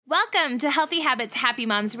Welcome to Healthy Habits, Happy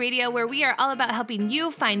Moms Radio, where we are all about helping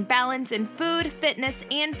you find balance in food, fitness,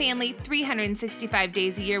 and family 365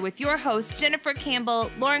 days a year with your hosts, Jennifer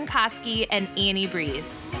Campbell, Lauren Koski, and Annie Breeze.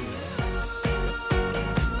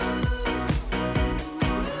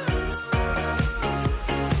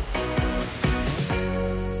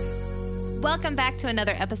 Welcome back to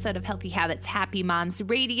another episode of Healthy Habits, Happy Moms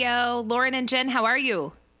Radio. Lauren and Jen, how are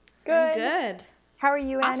you? Good. I'm good. How are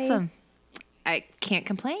you, Annie? Awesome. I can't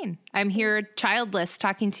complain. I'm here childless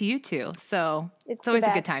talking to you two, so it's always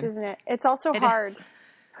a good time, isn't it? It's also hard.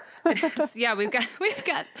 It is. Yeah, we've got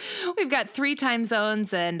 3 time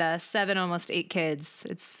zones and 7, almost 8 kids.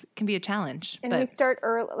 It can be a challenge. And we start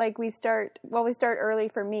early. We start early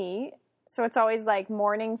for me, so it's always like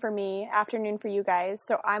morning for me, afternoon for you guys.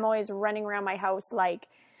 So I'm always running around my house like,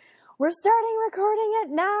 we're starting recording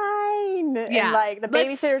at 9. Yeah, and like the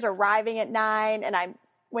babysitter's arriving at 9, and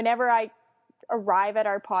whenever I arrive at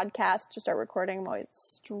our podcast to start recording, I'm always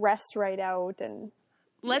stressed right out. And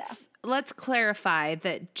let's clarify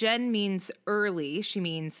that Jen means early. She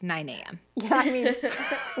means 9 a.m. Yeah, I mean,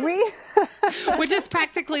 which is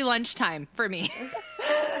practically lunchtime for me.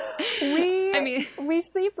 We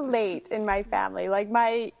sleep late in my family. Like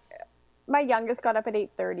my youngest got up at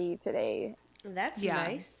 8:30 today. That's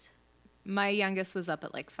nice. My youngest was up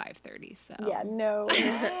at like 5:30. So yeah, no.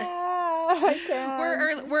 I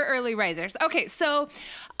can't. We're early risers. Okay, so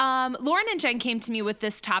Lauren and Jen came to me with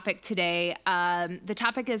this topic today. The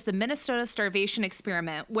topic is the Minnesota Starvation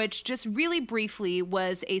Experiment, which just really briefly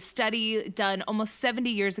was a study done almost 70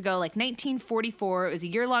 years ago, like 1944. It was a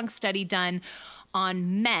year-long study done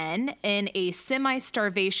on men in a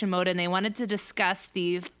semi-starvation mode, and they wanted to discuss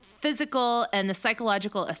the physical and the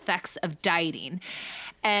psychological effects of dieting.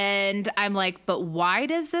 And I'm like, but why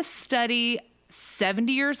does this study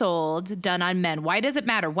 70 years old, done on men, why does it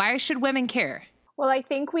matter? Why should women care? Well, I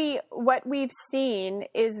think what we've seen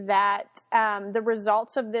is that the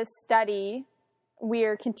results of this study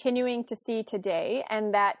we're continuing to see today,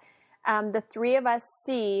 and that the 3 of us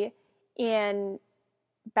see in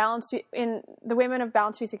the women of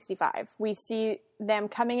Balance 365. We see them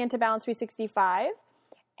coming into Balance 365,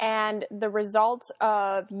 and the results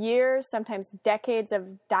of years, sometimes decades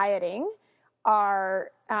of dieting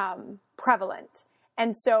are prevalent.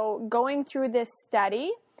 And so going through this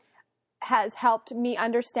study has helped me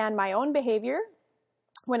understand my own behavior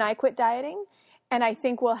when I quit dieting, and I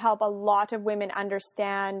think will help a lot of women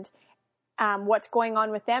understand what's going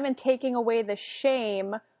on with them and taking away the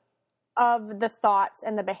shame of the thoughts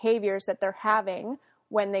and the behaviors that they're having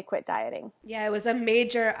when they quit dieting. Yeah, it was a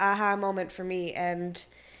major aha moment for me, and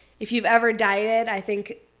if you've ever dieted, I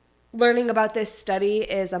think learning about this study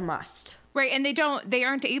is a must. Right, and they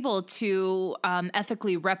aren't able to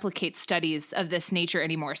ethically replicate studies of this nature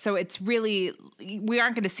anymore. So it's really, we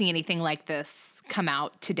aren't going to see anything like this come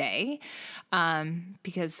out today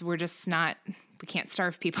because we can't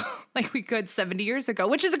starve people like we could 70 years ago,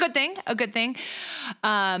 which is a good thing.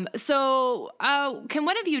 So can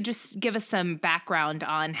one of you just give us some background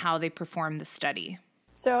on how they performed the study?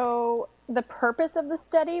 So the purpose of the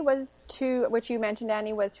study was which you mentioned,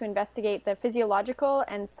 Annie, was to investigate the physiological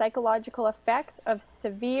and psychological effects of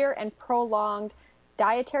severe and prolonged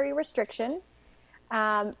dietary restriction,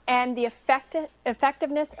 and the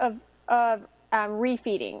effectiveness of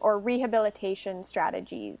refeeding or rehabilitation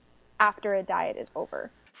strategies after a diet is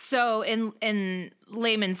over. So in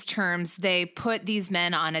layman's terms, they put these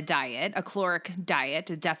men on a diet, a caloric diet,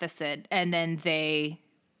 a deficit, and then they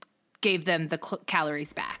gave them the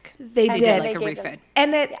calories back. They did like a refit.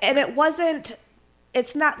 And it wasn't,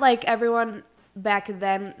 it's not like everyone back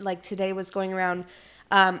then, like today, was going around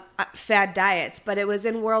fad diets, but it was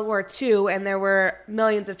in World War II, and there were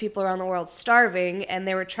millions of people around the world starving, and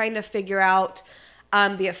they were trying to figure out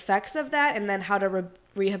the effects of that and then how to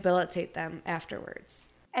rehabilitate them afterwards.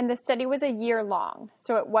 And the study was a year long,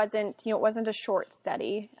 so it wasn't a short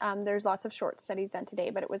study. There's lots of short studies done today,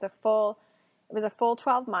 but it was a full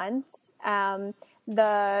 12 months. The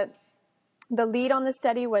lead on the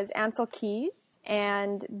study was Ansel Keys,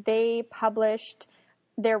 and they published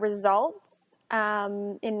their results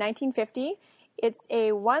in 1950. It's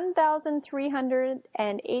a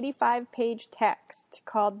 1,385-page text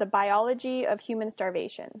called The Biology of Human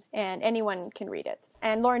Starvation, and anyone can read it.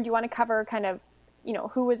 And Lauren, do you want to cover kind of,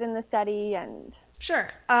 who was in the study? And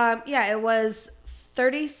Sure. It was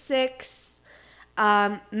 36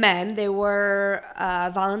 men. They were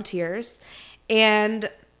volunteers, and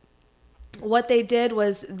what they did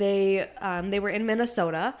was they were in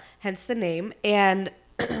Minnesota, hence the name, and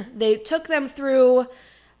they took them through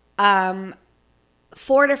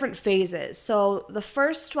 4 different phases. So the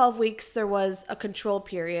first 12 weeks, there was a control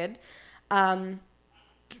period.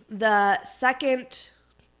 The second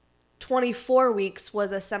 24 weeks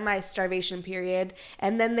was a semi-starvation period,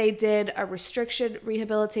 and then they did a restricted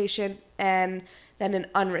rehabilitation and then an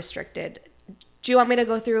unrestricted. Do you want me to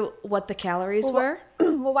go through what the calories were?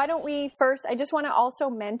 Well, why don't we first, I just want to also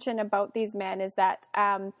mention about these men is that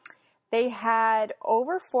they had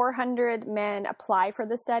over 400 men apply for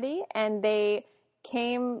the study, and they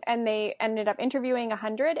came and they ended up interviewing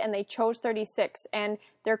 100, and they chose 36. And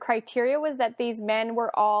their criteria was that these men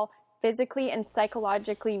were all physically and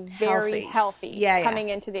psychologically very healthy coming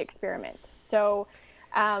into the experiment. So,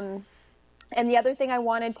 and the other thing I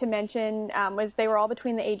wanted to mention was they were all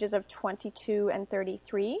between the ages of 22 and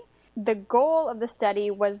 33. The goal of the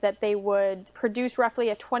study was that they would produce roughly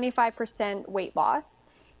a 25% weight loss,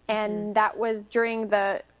 and that was during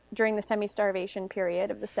the semi-starvation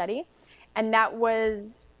period of the study. And that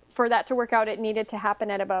was, for that to work out, it needed to happen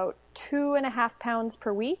at about 2.5 pounds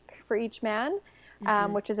per week for each man,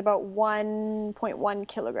 which is about 1.1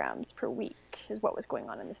 kilograms per week is what was going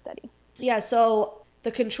on in the study. Yeah, so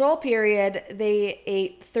the control period, they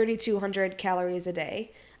ate 3,200 calories a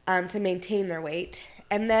day to maintain their weight.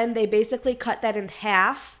 And then they basically cut that in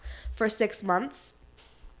half for 6 months.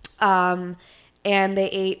 And they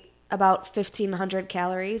ate about 1,500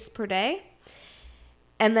 calories per day.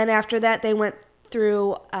 And then after that, they went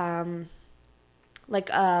through like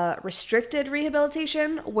a restricted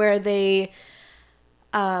rehabilitation where they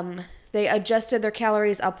adjusted their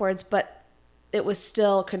calories upwards, but it was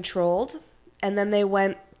still controlled. And then they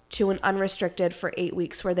went to an unrestricted for 8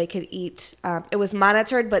 weeks where they could eat. It was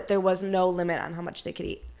monitored, but there was no limit on how much they could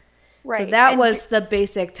eat. Right. So that was the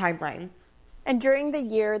basic timeline. And during the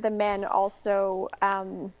year, the men also,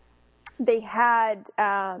 they had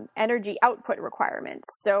energy output requirements.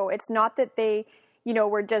 So it's not that they,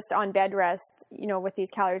 were just on bed rest, with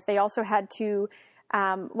these calories. They also had to,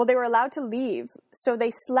 they were allowed to leave. So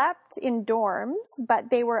they slept in dorms,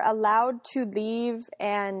 but they were allowed to leave.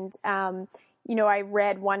 And, I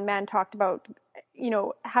read one man talked about,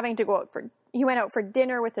 having to go out he went out for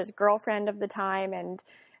dinner with his girlfriend of the time, and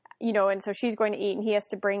so she's going to eat and he has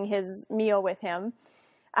to bring his meal with him.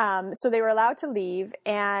 So they were allowed to leave,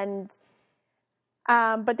 but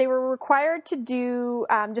they were required to do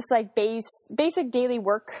just like basic daily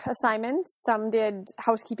work assignments. Some did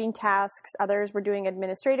housekeeping tasks. Others were doing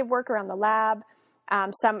administrative work around the lab.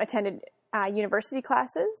 Some attended university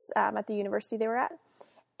classes at the university they were at.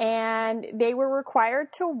 And they were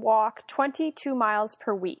required to walk 22 miles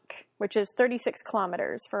per week, which is 36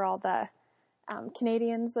 kilometers for all the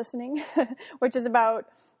Canadians listening, which is about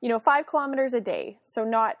 5 kilometers a day. So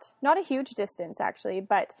not a huge distance actually,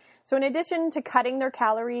 but so in addition to cutting their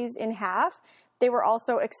calories in half, they were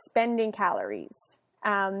also expending calories.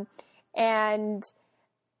 And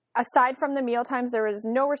aside from the meal times, there was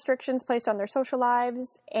no restrictions placed on their social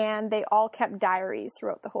lives, and they all kept diaries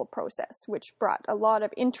throughout the whole process, which brought a lot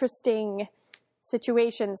of interesting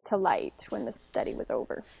situations to light when the study was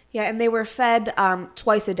over. Yeah, and they were fed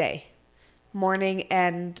twice a day, morning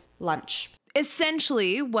and lunch.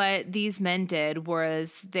 Essentially, what these men did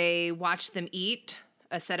was they watched them eat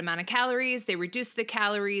a set amount of calories. They reduced the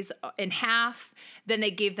calories in half. Then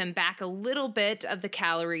they gave them back a little bit of the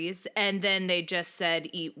calories. And then they just said,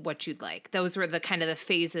 eat what you'd like. Those were the kind of the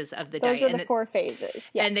phases of the diet. Those were the 4 phases.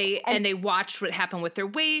 Yeah. And they watched what happened with their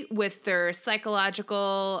weight, with their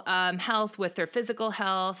psychological health, with their physical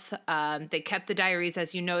health. They kept the diaries,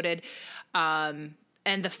 as you noted.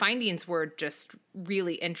 And the findings were just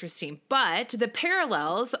really interesting. But the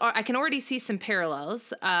parallels, I can already see some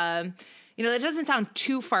parallels. That doesn't sound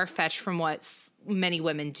too far-fetched from what many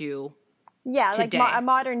women do. Yeah, today. Like a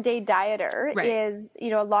modern-day dieter is,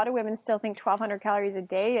 a lot of women still think 1,200 calories a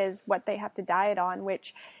day is what they have to diet on,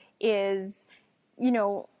 which is,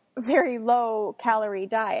 very low-calorie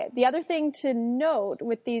diet. The other thing to note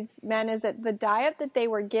with these men is that the diet that they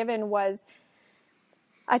were given was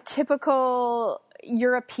a typical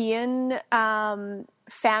European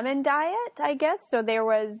famine diet, I guess. So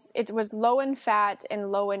it was low in fat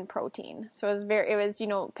and low in protein. So it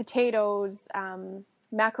was potatoes,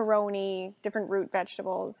 macaroni, different root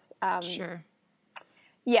vegetables. Sure.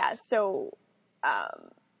 Yeah. So,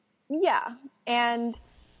 yeah. And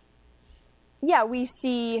yeah, we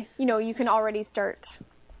see, you can already start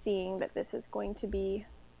seeing that this is going to be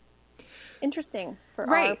interesting for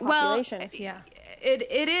our population. Well, yeah,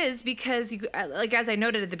 it is because as I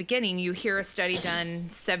noted at the beginning, you hear a study done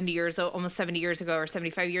almost 70 years ago or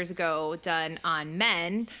 75 years ago done on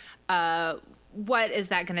men, what is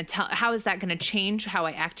that going to tell? How is that going to change how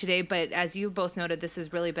I act today? But as you both noted, this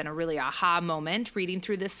has really been a really aha moment reading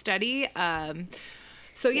through this study.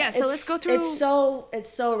 So let's go through.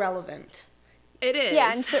 It's so relevant. It is.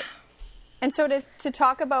 Yeah, and so to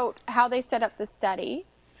talk about how they set up the study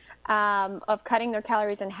of cutting their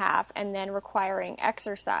calories in half and then requiring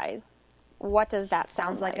exercise, what does that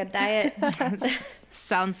sounds like? A diet.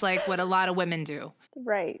 Sounds like what a lot of women do.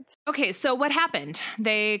 Right. Okay, so what happened?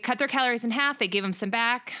 They cut their calories in half. They gave them some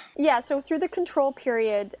back. Yeah, so through the control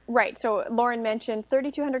period, right, so Lauren mentioned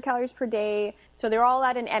 3,200 calories per day. So they're all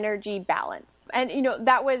at an energy balance. And,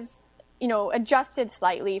 that was, adjusted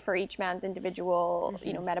slightly for each man's individual,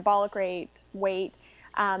 metabolic rate, weight.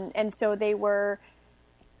 And so they were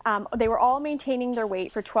all maintaining their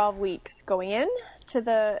weight for 12 weeks going in to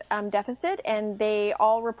the deficit. And they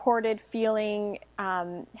all reported feeling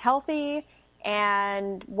healthy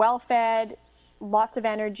and well-fed, lots of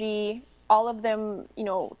energy, all of them,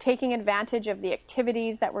 taking advantage of the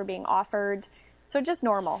activities that were being offered. So just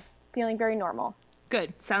normal, feeling very normal.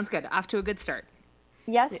 Good. Sounds good. Off to a good start.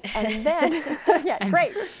 Yes. And then,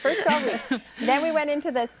 great. First 12 weeks. Then we went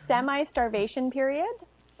into the semi-starvation period.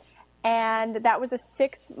 And that was a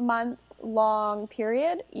 6-month-long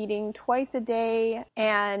period, eating twice a day.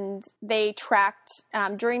 And they tracked,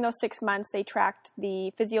 during those 6 months, they tracked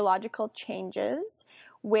the physiological changes,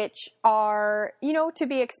 which are, to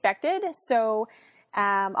be expected. So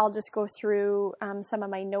I'll just go through some of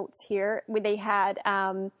my notes here. They had,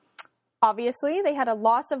 obviously, they had a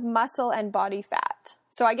loss of muscle and body fat.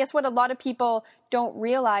 So I guess what a lot of people don't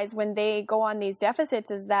realize when they go on these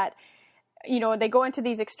deficits is that they go into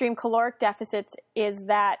these extreme caloric deficits is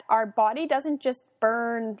that our body doesn't just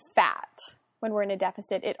burn fat when we're in a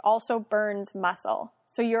deficit. It also burns muscle.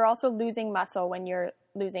 So you're also losing muscle when you're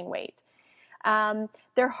losing weight.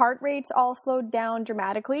 Their heart rates all slowed down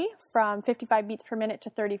dramatically from 55 beats per minute to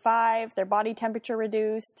 35. Their body temperature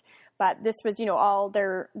reduced. But this was, all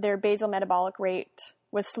their basal metabolic rate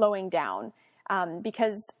was slowing down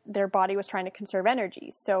because their body was trying to conserve energy.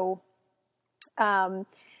 So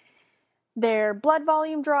their blood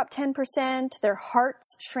volume dropped 10%. Their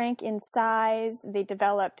hearts shrank in size. They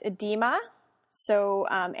developed edema. So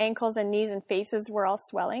ankles and knees and faces were all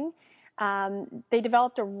swelling. They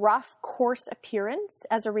developed a rough, coarse appearance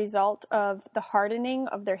as a result of the hardening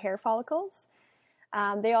of their hair follicles.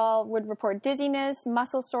 They all would report dizziness,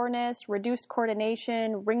 muscle soreness, reduced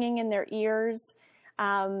coordination, ringing in their ears.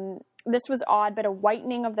 This was odd, but a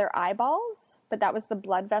whitening of their eyeballs. But that was the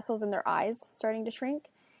blood vessels in their eyes starting to shrink.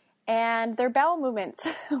 And their bowel movements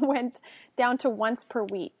went down to once per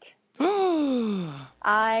week.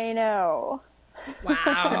 I know.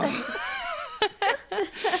 Wow.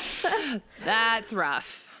 That's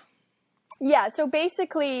rough. Yeah, so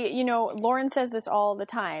basically, Lauren says this all the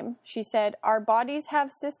time. She said, our bodies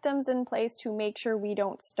have systems in place to make sure we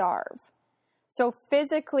don't starve. So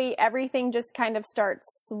physically, everything just kind of starts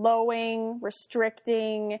slowing,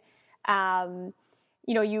 restricting.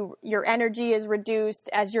 Your energy is reduced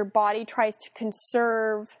as your body tries to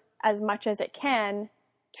conserve as much as it can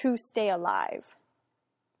to stay alive.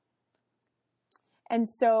 And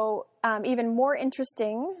so even more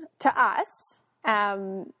interesting to us,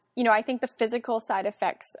 I think the physical side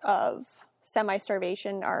effects of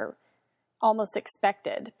semi-starvation are almost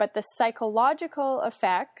expected, but the psychological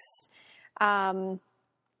effects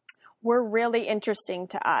were really interesting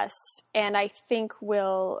to us, and I think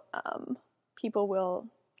people will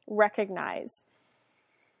recognize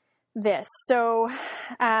this. So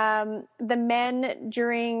the men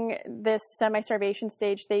during this semi-starvation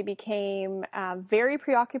stage, they became very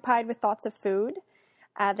preoccupied with thoughts of food.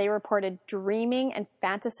 They reported dreaming and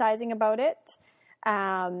fantasizing about it,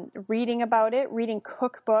 reading about it, reading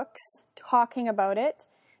cookbooks, talking about it.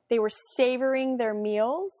 They were savoring their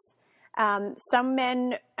meals. Some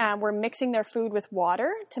men were mixing their food with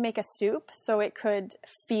water to make a soup so it could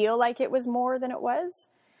feel like it was more than it was.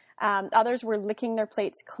 Others were licking their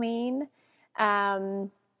plates clean.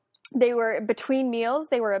 They were, between meals,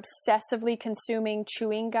 they were obsessively consuming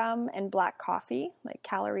chewing gum and black coffee, like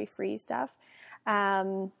calorie-free stuff.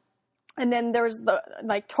 And then there was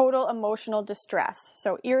total emotional distress.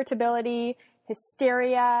 So irritability,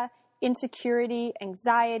 hysteria, insecurity,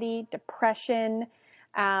 anxiety, depression.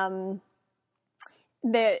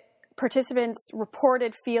 The participants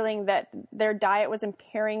reported feeling that their diet was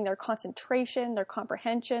impairing their concentration, their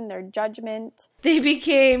comprehension, their judgment. They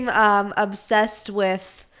became obsessed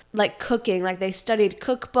with cooking. They studied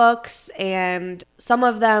cookbooks, and some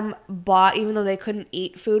of them bought, even though they couldn't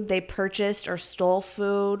eat food, they purchased or stole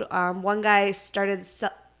food. One guy started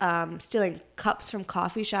stealing cups from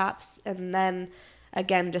coffee shops, and then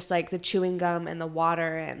again, just like the chewing gum and the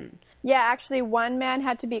water and... Yeah, actually, one man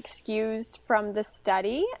had to be excused from the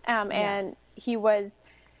study, and he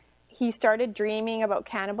started dreaming about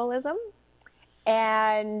cannibalism,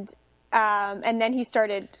 and then he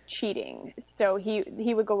started cheating. So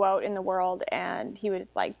he would go out in the world, and he was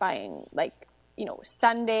like buying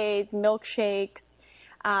sundaes, milkshakes,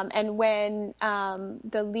 and when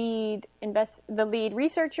the lead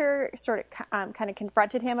researcher sort of kind of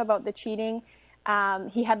confronted him about the cheating,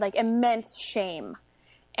 he had like immense shame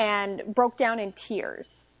and broke down in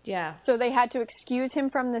tears. Yeah. So they had to excuse him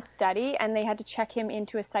from the study, and they had to check him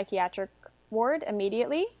into a psychiatric ward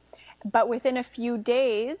immediately. But within a few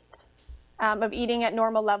days of eating at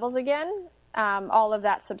normal levels again, all of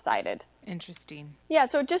that subsided. Interesting. Yeah,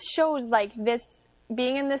 so it just shows like this,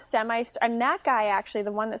 being in this and that guy actually,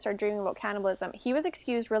 the one that started dreaming about cannibalism, he was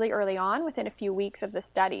excused really early on within a few weeks of the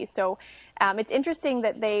study. So it's interesting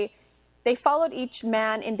that they followed each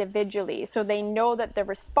man individually, so they know that the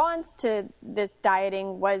response to this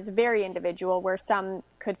dieting was very individual, where some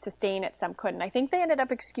could sustain it, some couldn't. I think they ended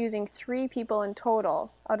up excusing 3 people in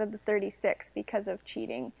total out of the 36 because of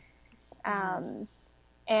cheating. And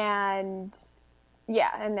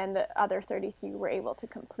then the other 33 were able to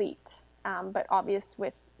complete. But obvious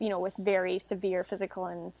with very severe physical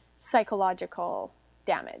and psychological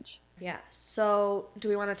damage. Yeah. So do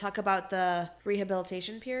we want to talk about the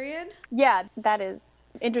rehabilitation period? Yeah, that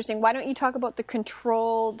is interesting. Why don't you talk about the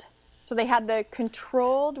controlled... So they had the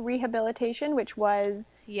controlled rehabilitation, which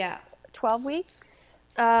was 12 weeks?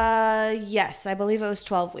 Yes, I believe it was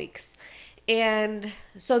 12 weeks. And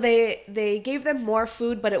so they gave them more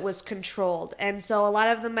food, but it was controlled. And so a lot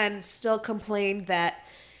of the men still complained that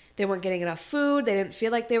they weren't getting enough food. They didn't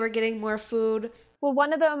feel like they were getting more food. Well,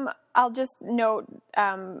 one of them, I'll just note,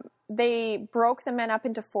 they broke the men up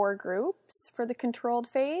into 4 groups for the controlled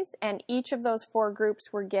phase, and each of those 4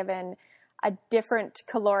 groups were given a different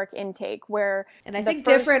caloric intake, and I think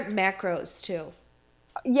different macros too.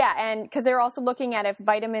 Yeah, and because they were also looking at if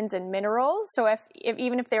vitamins and minerals, so if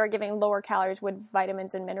even if they were giving lower calories, would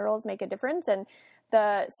vitamins and minerals make a difference? And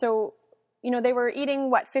they were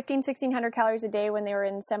eating 1,500-1,600 calories a day when they were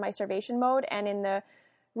in semi-starvation mode, and in the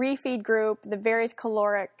refeed group, the various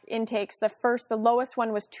caloric intakes, the lowest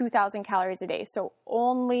one was 2,000 calories a day, so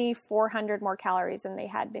only 400 more calories than they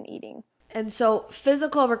had been eating. And so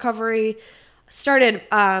physical recovery started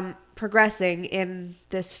progressing in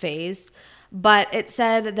this phase, but it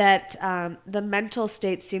said that the mental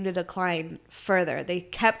state seemed to decline further. They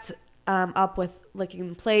kept up with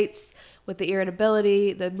licking plates, with the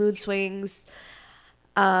irritability, the mood swings.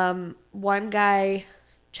 One guy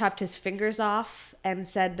chopped his fingers off and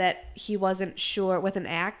said that he wasn't sure, with an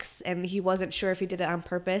axe, and he wasn't sure if he did it on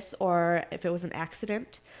purpose or if it was an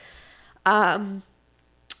accident. And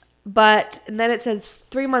then it says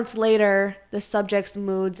 3 months later, the subject's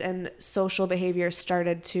moods and social behavior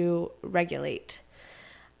started to regulate.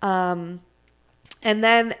 And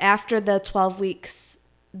then after the 12 weeks,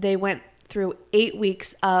 they went through 8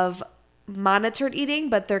 weeks of monitored eating,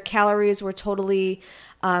 but their calories were totally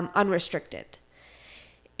unrestricted.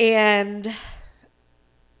 And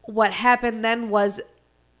what happened then was,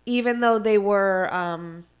 even though they were,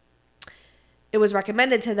 it was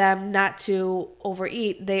recommended to them not to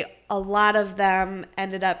overeat, a lot of them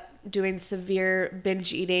ended up doing severe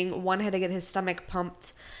binge eating. One had to get his stomach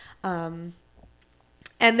pumped. And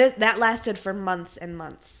that lasted for months and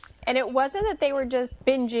months. And it wasn't that they were just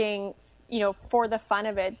binging, for the fun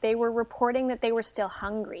of it. They were reporting that they were still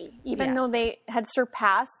hungry. Even though they had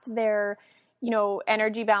surpassed their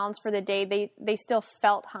energy balance for the day, they still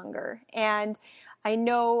felt hunger. And I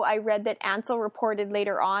know I read that Ansel reported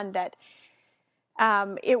later on that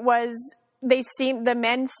the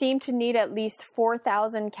men seemed to need at least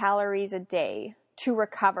 4,000 calories a day to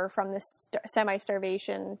recover from this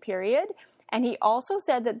semi-starvation period. And he also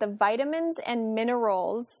said that the vitamins and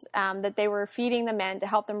minerals that they were feeding the men to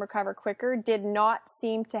help them recover quicker did not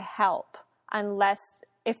seem to help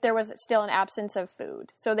if there was still an absence of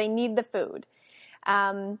food. So they need the food.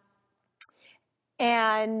 There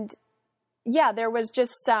was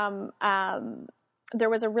just there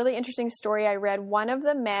was a really interesting story I read. One of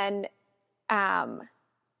the men,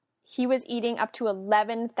 he was eating up to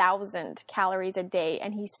 11,000 calories a day,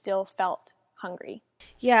 and he still felt hungry.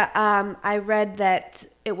 Yeah, I read that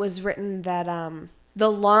it was written that the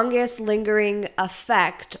longest lingering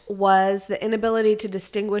effect was the inability to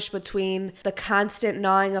distinguish between the constant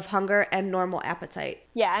gnawing of hunger and normal appetite.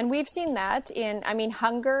 Yeah, and we've seen that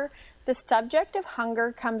hunger, The subject of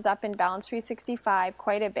hunger comes up in Balance 365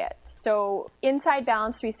 quite a bit. So inside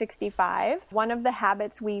Balance 365, one of the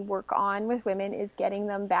habits we work on with women is getting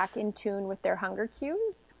them back in tune with their hunger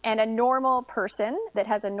cues. And a normal person that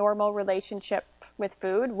has a normal relationship with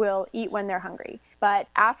food will eat when they're hungry. But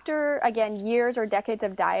after, again, years or decades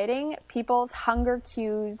of dieting, people's hunger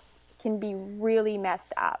cues can be really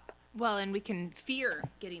messed up. Well, and we can fear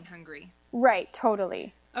getting hungry. Right,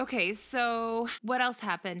 totally. Okay, so what else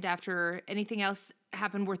happened after, anything else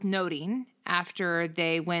happened worth noting after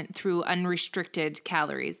they went through unrestricted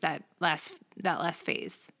calories, that last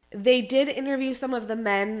phase? They did interview some of the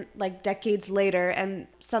men like decades later, and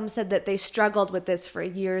some said that they struggled with this for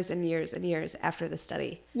years and years and years after the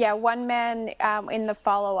study. Yeah, one man in the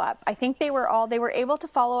follow-up, I think they were able to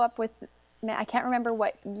follow up with, I can't remember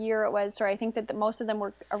what year it was, so I think that most of them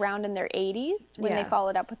were around in their 80s when they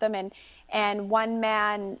followed up with them. And one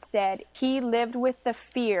man said he lived with the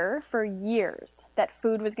fear for years that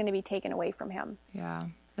food was going to be taken away from him. Yeah,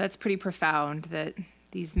 that's pretty profound that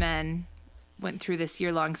these men went through this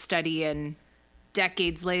year-long study and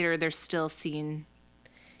decades later they're still seeing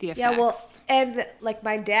the effects. Yeah, well, and like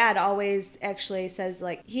my dad always actually says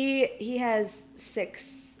like he has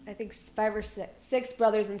five or six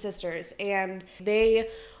brothers and sisters, and they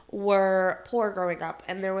were poor growing up,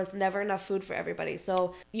 and there was never enough food for everybody.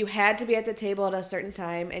 So you had to be at the table at a certain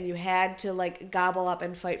time, and you had to like gobble up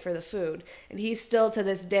and fight for the food. And he still to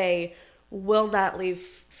this day will not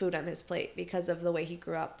leave food on his plate because of the way he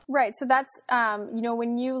grew up. Right. So that's,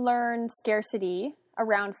 when you learn scarcity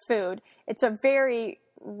around food, it's a very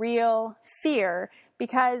real fear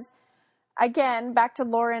because, again, back to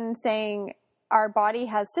Lauren saying our body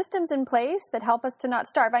has systems in place that help us to not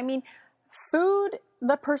starve. I mean, food,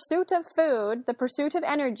 the pursuit of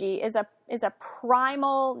energy is a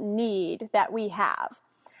primal need that we have.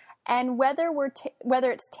 And whether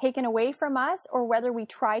it's taken away from us or whether we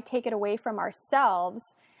try take it away from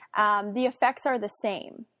ourselves, the effects are the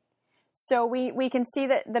same. So we can see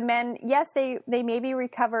that the men, yes, they maybe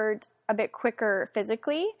recovered a bit quicker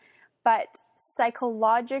physically, but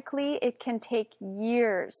psychologically it can take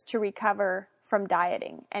years to recover from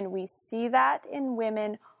dieting. And we see that in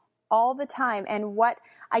women all the time. And what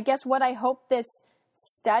I hope this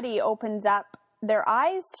study opens up their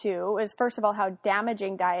eyes to is, first of all, how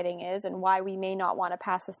damaging dieting is and why we may not want to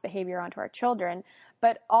pass this behavior on to our children,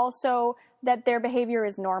 but also that their behavior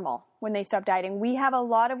is normal when they stop dieting. We have a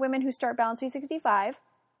lot of women who start Balance 365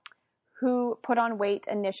 who put on weight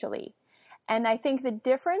initially. And I think the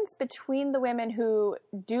difference between the women who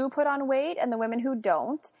do put on weight and the women who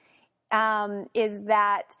don't is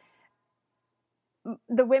that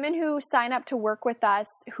the women who sign up to work with us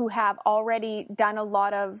who have already done a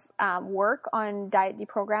lot of work on diet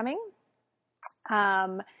deprogramming,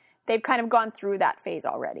 they've kind of gone through that phase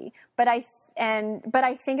already. But I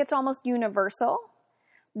think it's almost universal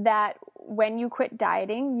that when you quit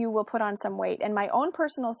dieting, you will put on some weight. And my own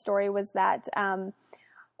personal story was that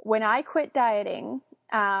when I quit dieting,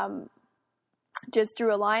 just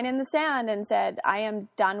drew a line in the sand and said, I am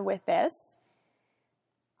done with this.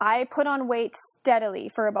 I put on weight steadily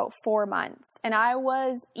for about 4 months, and I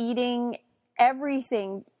was eating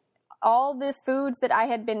everything, all the foods that I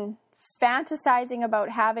had been fantasizing about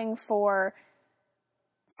having for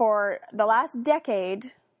the last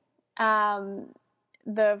decade,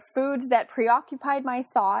 the foods that preoccupied my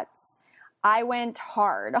thoughts, I went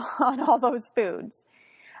hard on all those foods.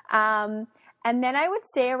 And then I would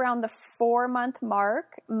say around the 4-month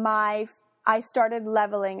mark, I started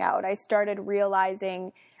leveling out. I started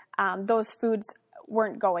realizing those foods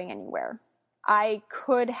weren't going anywhere. I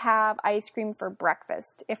could have ice cream for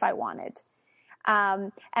breakfast if I wanted.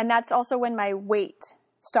 And that's also when my weight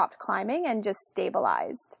stopped climbing and just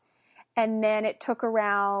stabilized. And then it took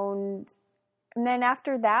and then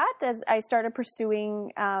after that, as I started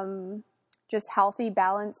pursuing just healthy,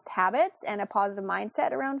 balanced habits and a positive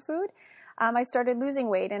mindset around food, I started losing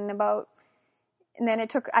weight. And then it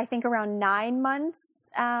took, I think, around 9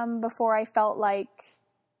 months before I felt like,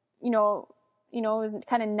 it was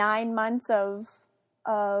kind of 9 months of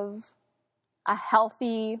a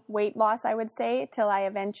healthy weight loss, I would say, till I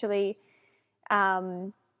eventually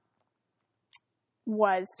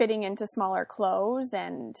was fitting into smaller clothes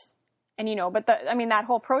but that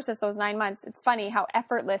whole process, those 9 months, it's funny how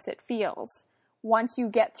effortless it feels once you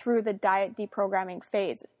get through the diet deprogramming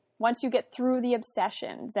phase, once you get through the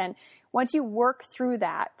obsessions, and once you work through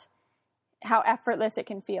that, how effortless it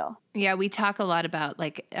can feel. Yeah, we talk a lot about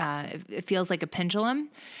it feels like a pendulum,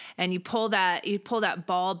 and you pull that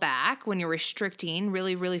ball back when you're restricting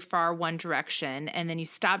really, really far one direction, and then you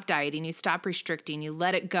stop dieting, you stop restricting, you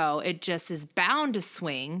let it go. It just is bound to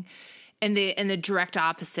swing in the direct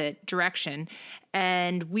opposite direction.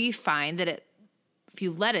 And we find that if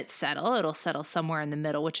you let it settle, it'll settle somewhere in the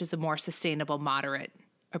middle, which is a more sustainable, moderate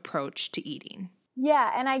approach to eating.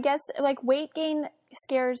 Yeah, and I guess like weight gain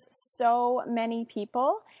scares so many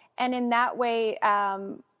people. And in that way,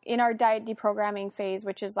 in our diet deprogramming phase,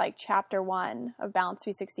 which is like chapter 1 of Balance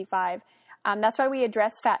 365, that's why we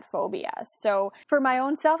address fat phobia. So for my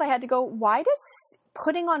own self, I had to go, why does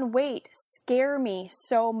putting on weight scare me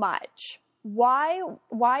so much? Why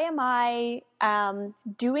am I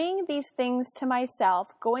doing these things to myself,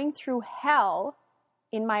 going through hell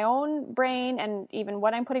in my own brain and even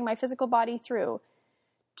what I'm putting my physical body through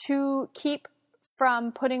to keep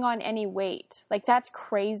from putting on any weight? Like, that's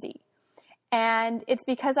crazy. And it's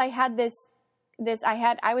because I had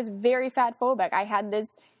I was very fat phobic. I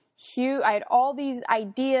had all these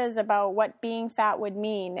ideas about what being fat would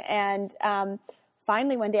mean. And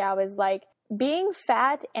finally one day I was like, being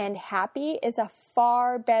fat and happy is a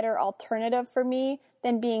far better alternative for me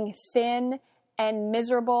than being thin and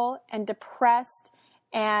miserable and depressed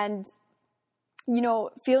and,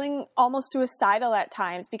 feeling almost suicidal at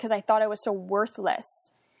times because I thought I was so worthless.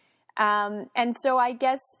 And so I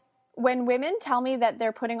guess when women tell me that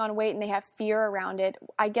they're putting on weight and they have fear around it,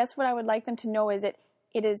 I guess what I would like them to know is it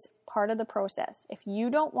is part of the process. If you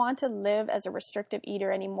don't want to live as a restrictive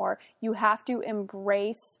eater anymore, you have to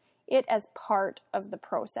embrace it as part of the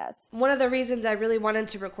process. One of the reasons I really wanted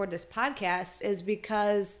to record this podcast is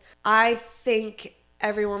because I think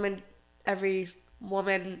every woman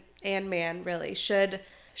and man really should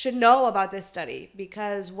know about this study,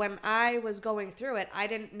 because when I was going through it, I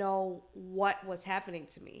didn't know what was happening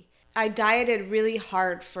to me. I dieted really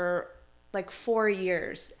hard for like 4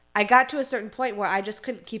 years. I got to a certain point where I just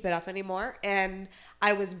couldn't keep it up anymore, and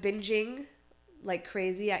I was binging like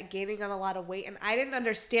crazy at gaining on a lot of weight, and I didn't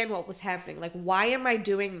understand what was happening. Like, why am I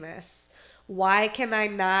doing this? Why can I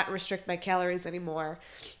not restrict my calories anymore?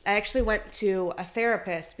 I actually went to a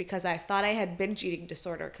therapist because I thought I had binge eating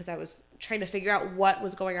disorder because I was trying to figure out what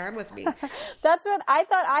was going on with me. That's what I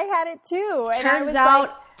thought. I had it too. And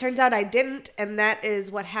turns out I didn't, and that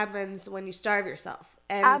is what happens when you starve yourself.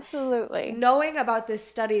 And absolutely. Knowing about this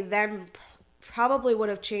study then probably would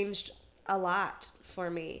have changed a lot for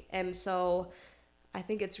me. And so I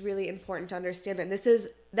think it's really important to understand that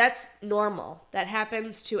that's normal. That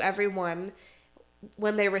happens to everyone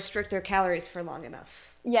when they restrict their calories for long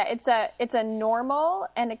enough. Yeah, it's a normal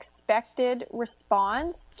and expected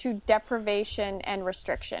response to deprivation and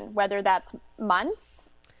restriction, whether that's months,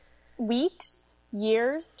 weeks,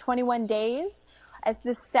 years, 21 days. As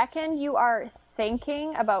the second you are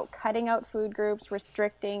thinking about cutting out food groups,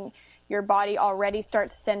 restricting, your body already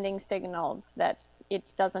starts sending signals that it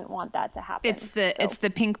doesn't want that to happen. It's the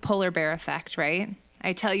pink polar bear effect, right?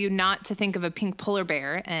 I tell you not to think of a pink polar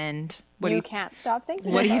bear, and you can't stop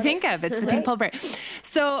thinking. What do you think of? It's the pink polar bear.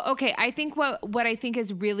 So, okay, I think what I think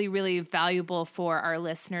is really, really valuable for our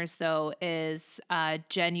listeners, though, is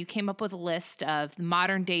Jen, you came up with a list of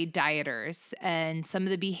modern day dieters and some of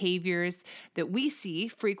the behaviors that we see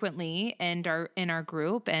frequently in our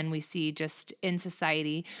group, and we see just in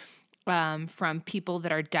society from people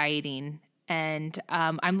that are dieting. And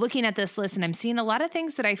I'm looking at this list and I'm seeing a lot of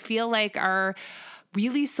things that I feel like are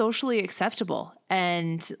really socially acceptable.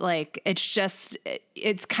 And like,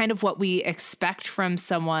 it's kind of what we expect from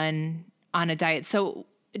someone on a diet. So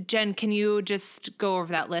Jen, can you just go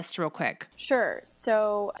over that list real quick? Sure.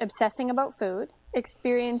 So obsessing about food,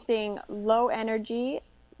 experiencing low energy,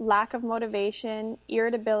 lack of motivation,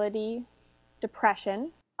 irritability,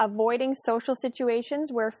 depression, avoiding social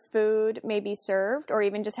situations where food may be served, or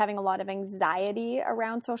even just having a lot of anxiety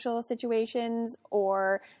around social situations,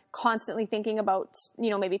 or constantly thinking about,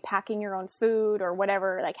 maybe packing your own food or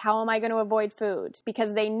whatever. Like, how am I going to avoid food?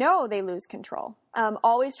 Because they know they lose control.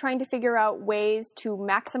 Always trying to figure out ways to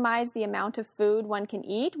maximize the amount of food one can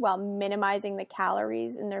eat while minimizing the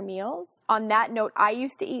calories in their meals. On that note, I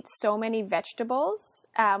used to eat so many vegetables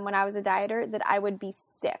when I was a dieter that I would be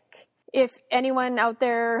sick. If anyone out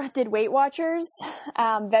there did Weight Watchers,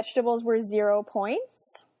 vegetables were 0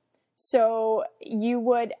 points. So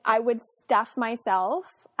I would stuff myself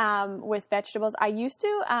with vegetables. I used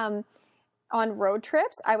to, on road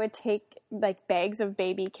trips, I would take like bags of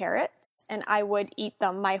baby carrots and I would eat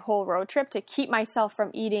them my whole road trip to keep myself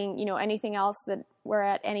from eating, anything else that were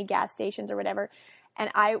at any gas stations or whatever.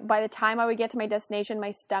 And by the time I would get to my destination,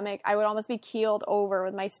 my stomach, I would almost be keeled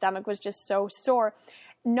over. My stomach was just so sore.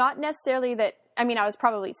 Not necessarily that, I was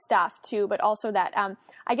probably stuffed too, but also that,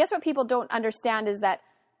 I guess what people don't understand is that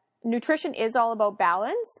nutrition is all about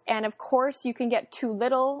balance. And of course you can get too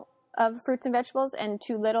little of fruits and vegetables and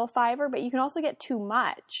too little fiber, but you can also get too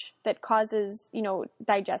much that causes,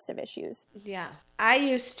 digestive issues. Yeah. I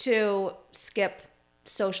used to skip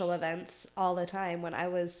social events all the time when I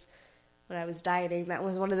was dieting. That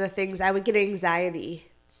was one of the things. I would get anxiety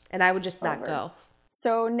and I would just not go.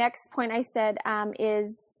 So next point I said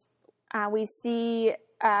is we see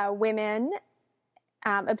women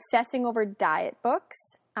obsessing over diet books,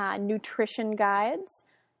 nutrition guides,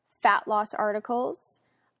 fat loss articles,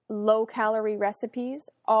 low-calorie recipes,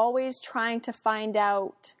 always trying to find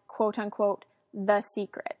out, quote-unquote, the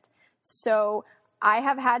secret. So I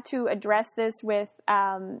have had to address this with,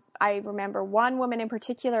 I remember one woman in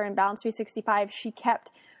particular in Balance 365, she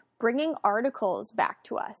kept bringing articles back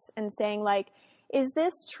to us and saying, like, is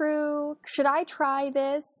this true? Should I try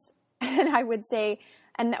this? And I would say,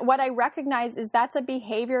 and what I recognize is that's a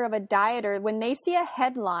behavior of a dieter. When they see a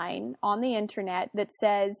headline on the internet that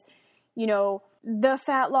says, the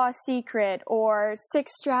fat loss secret or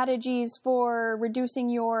 6 strategies for reducing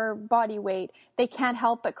your body weight, they can't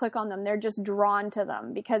help but click on them. They're just drawn to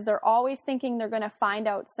them because they're always thinking they're going to find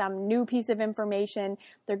out some new piece of information.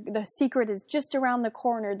 The secret is just around the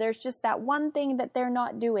corner. There's just that one thing that they're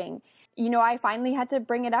not doing. I finally had to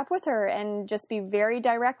bring it up with her and just be very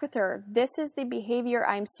direct with her. This is the behavior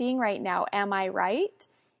I'm seeing right now. Am I right?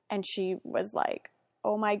 And she was like,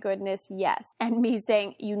 oh my goodness, yes. And me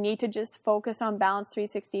saying, you need to just focus on Balance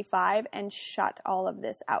 365 and shut all of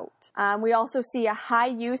this out. We also see a high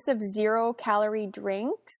use of 0-calorie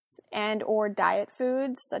drinks and or diet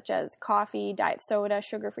foods such as coffee, diet soda,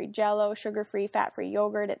 sugar-free Jell-O, sugar-free, fat-free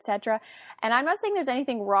yogurt, etc. And I'm not saying there's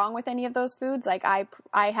anything wrong with any of those foods. Like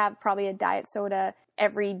I have probably a diet soda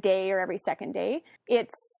every day or every second day.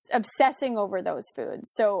 It's obsessing over those foods.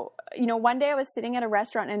 So, one day I was sitting at a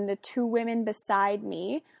restaurant and the 2 women beside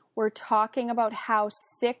me were talking about how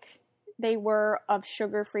sick they were of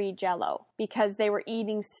sugar-free Jell-O because they were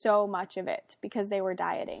eating so much of it because they were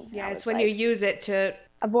dieting. Yeah, it's when you use it to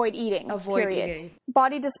avoid eating. Eating.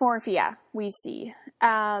 Body dysmorphia we see.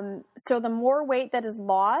 So the more weight that is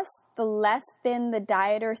lost, the less thin the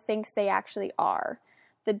dieter thinks they actually are.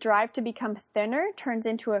 The drive to become thinner turns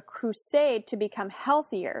into a crusade to become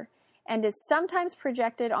healthier and is sometimes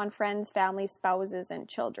projected on friends, family, spouses, and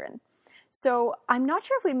children. So I'm not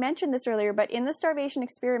sure if we mentioned this earlier, but in the starvation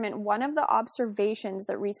experiment, one of the observations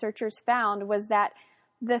that researchers found was that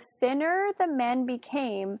the thinner the men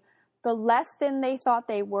became, the less thin they thought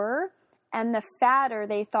they were, and the fatter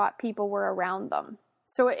they thought people were around them.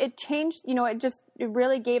 So it changed, it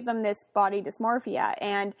really gave them this body dysmorphia.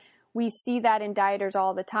 And we see that in dieters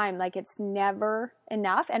all the time. Like, it's never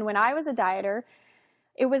enough. And when I was a dieter,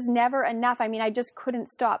 it was never enough. I mean, I just couldn't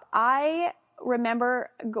stop. I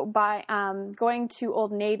remember going to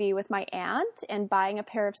Old Navy with my aunt and buying a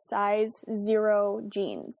pair of size 0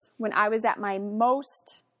 jeans when I was at my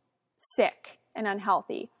most sick and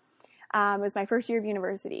unhealthy. It was my first year of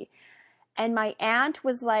university. And my aunt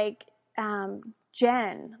was like,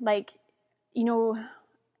 Jen,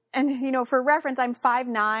 and, for reference, I'm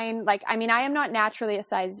 5'9". I am not naturally a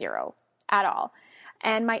size 0 at all.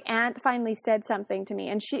 And my aunt finally said something to me.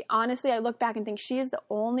 And she, honestly, I look back and think she is the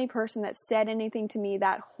only person that said anything to me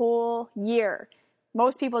that whole year.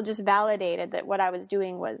 Most people just validated that what I was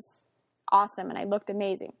doing was awesome and I looked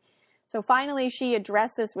amazing. So finally, she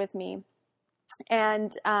addressed this with me.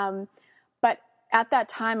 And, but at that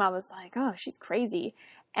time I was like, oh, she's crazy.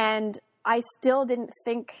 And I still didn't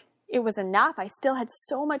think it was enough. I still had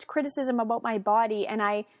so much criticism about my body. And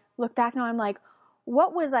I look back now, I'm like,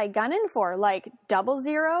 what was I gunning for? Like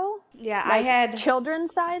 00? Yeah, I had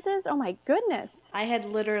children's sizes. Oh my goodness. I had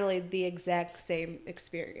literally the exact same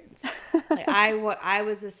experience. I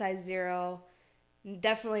was a size 0,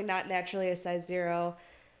 definitely not naturally a size 0.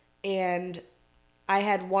 And I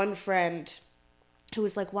had one friend who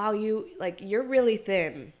was like, wow, you're really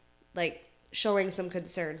thin, showing some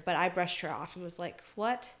concern. But I brushed her off and was like,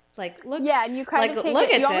 what? Look. Yeah, and you kind of take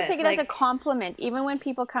it, you almost take it as a compliment. Even when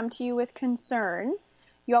people come to you with concern,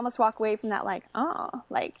 you almost walk away from that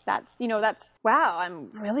that's, wow,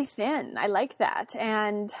 I'm really thin. I like that.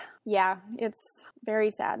 And yeah, it's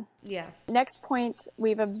very sad. Yeah. Next point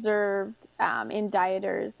we've observed in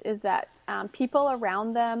dieters is that people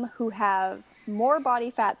around them who have more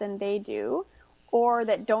body fat than they do, or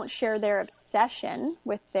that don't share their obsession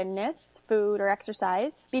with thinness, food, or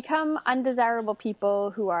exercise, become undesirable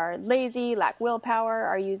people who are lazy, lack willpower,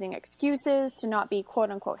 are using excuses to not be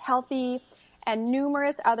quote-unquote healthy, and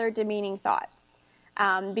numerous other demeaning thoughts.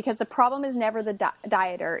 Because the problem is never the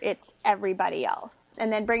dieter, it's everybody else.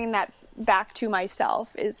 And then bringing that back to myself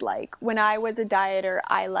is when I was a dieter,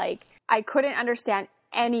 I couldn't understand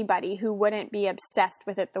anybody who wouldn't be obsessed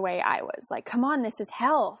with it the way I was. Like, come on, this is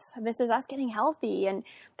health. This is us getting healthy. And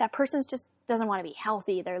that person's just doesn't want to be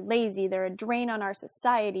healthy. They're lazy. They're a drain on our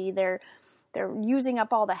society. They're using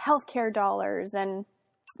up all the healthcare dollars.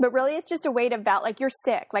 But really it's just a way to like, you're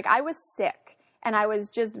sick. Like, I was sick and I was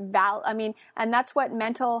just and that's what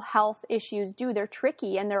mental health issues do. They're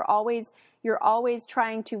tricky, and you're always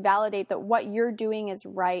trying to validate that what you're doing is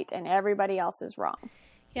right and everybody else is wrong.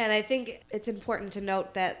 Yeah, and I think it's important to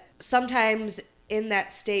note that sometimes in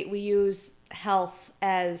that state we use health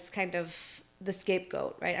as kind of the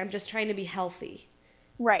scapegoat, right? I'm just trying to be healthy.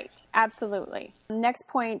 Right, absolutely. Next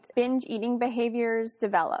point, binge eating behaviors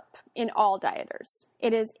develop in all dieters.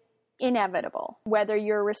 It is inevitable, whether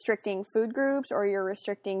you're restricting food groups or you're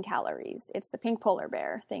restricting calories. It's the pink polar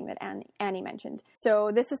bear thing that Annie mentioned.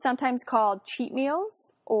 So this is sometimes called cheat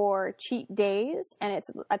meals or cheat days, and it's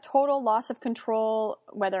a total loss of control,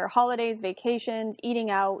 whether holidays, vacations, eating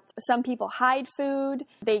out. Some people hide food.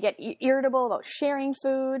 They get irritable about sharing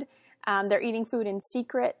food. They're eating food in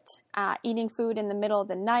secret, eating food in the middle of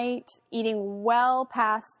the night, eating well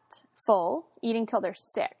past full, eating till they're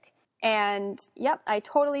sick. And yep, I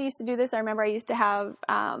totally used to do this. I remember I used to have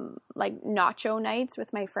like nacho nights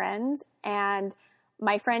with my friends, and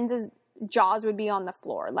my friends' jaws would be on the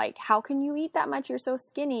floor. Like, how can you eat that much? You're so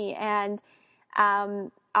skinny. And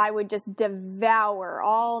I would just devour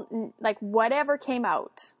all, like, whatever came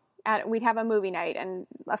out. We'd have a movie night and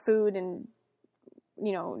a food and,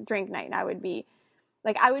 drink night. And I would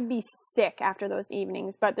be sick after those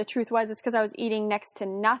evenings. But the truth was, it's because I was eating next to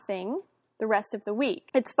nothing the rest of the week.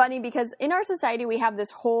 It's funny because in our society we have this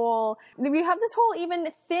whole even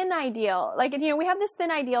thin ideal. Like, we have this thin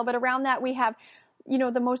ideal, but around that we have,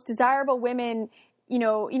 the most desirable women,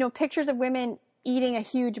 pictures of women eating a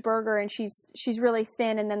huge burger and she's really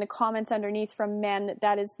thin, and then the comments underneath from men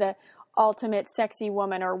that is the ultimate sexy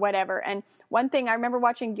woman or whatever. And one thing I remember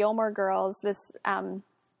watching Gilmore Girls this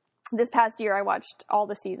past year, I watched all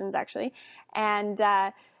the seasons actually, and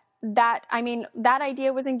that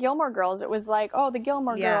idea was in Gilmore Girls. It was like, oh, the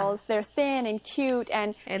Gilmore Girls, they're thin and cute,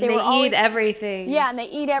 and they eat everything. Yeah, and they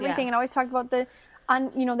eat everything, and always talked about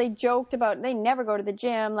they joked about they never go to the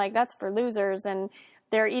gym, like that's for losers, and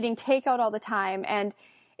they're eating takeout all the time, and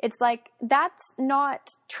it's like, that's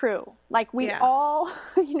not true. Like, we all,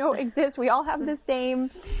 exist. We all have the same,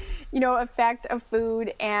 effect of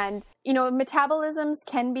food, and metabolisms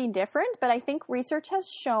can be different, but I think research has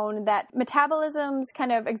shown that metabolisms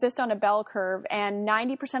kind of exist on a bell curve, and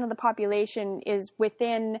 90% of the population is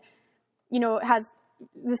within, has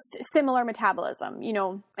this similar metabolism,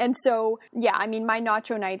 and so, my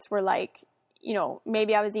nacho nights were like,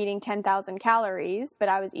 maybe I was eating 10,000 calories, but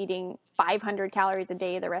I was eating 500 calories a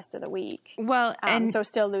day the rest of the week. Well, and so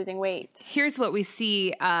still losing weight. Here's what we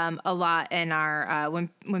see a lot in our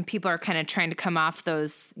when people are kind of trying to come off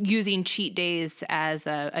those, using cheat days as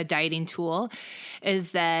a dieting tool,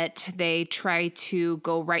 is that they try to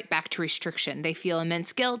go right back to restriction. They feel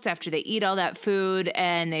immense guilt after they eat all that food,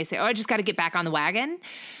 and they say, oh, I just got to get back on the wagon.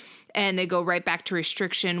 And they go right back to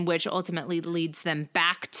restriction, which ultimately leads them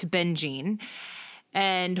back to binging.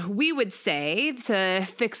 And we would say to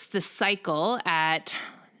fix the cycle at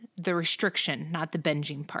the restriction, not the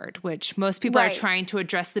binging part, which most people are trying to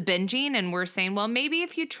address the binging. And we're saying, well, maybe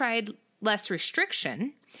if you tried less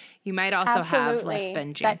restriction, you might also have less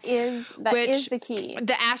binging. That is the key.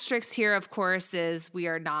 The asterisk here, of course, is we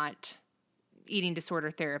are not eating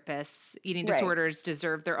disorder therapists. Eating disorders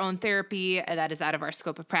deserve their own therapy. That is out of our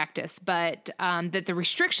scope of practice. But that the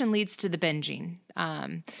restriction leads to the binging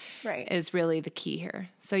is really the key here.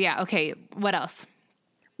 So okay, what else?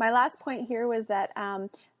 My last point here was that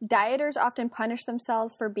dieters often punish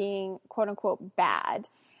themselves for being quote unquote bad.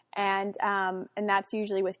 And that's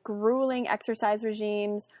usually with grueling exercise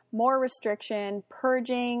regimes, more restriction,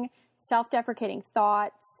 purging, self-deprecating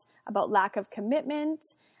thoughts about lack of commitment,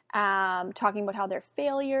 talking about how they're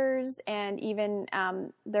failures, and even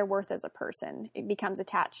their worth as a person. It becomes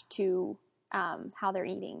attached to how they're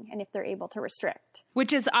eating and if they're able to restrict.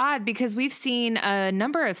 Which is odd, because we've seen a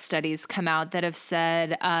number of studies come out that have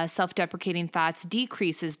said self-deprecating thoughts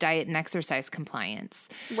decreases diet and exercise compliance.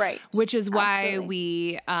 Right. Which is why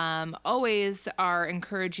we always are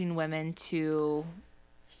encouraging women to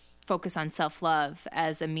focus on self-love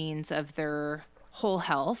as a means of their whole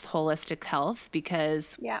health, holistic health,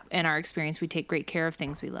 because in our experience, we take great care of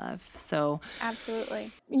things we love. So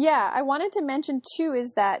absolutely. Yeah. I wanted to mention too,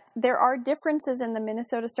 is that there are differences in the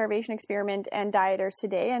Minnesota starvation experiment and dieters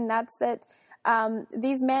today. And that's that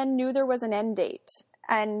these men knew there was an end date.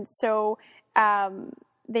 And so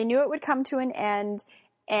they knew it would come to an end,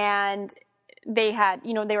 and they had,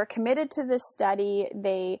 they were committed to this study.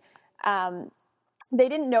 They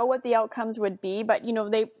didn't know what the outcomes would be, but,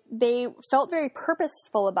 they felt very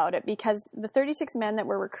purposeful about it because the 36 men that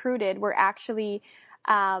were recruited were actually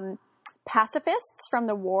pacifists from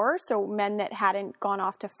the war. So men that hadn't gone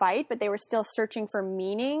off to fight, but they were still searching for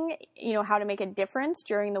meaning, how to make a difference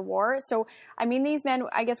during the war. So, I mean, these men,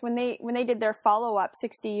 I guess when they did their follow-up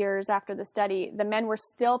 60 years after the study, the men were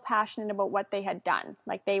still passionate about what they had done.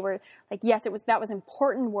 Like they were like, yes, that was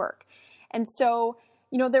important work. And so,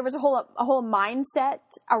 there was a whole mindset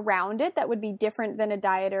around it that would be different than a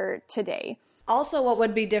dieter today. Also, what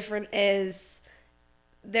would be different is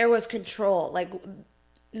there was control. Like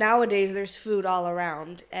nowadays, there's food all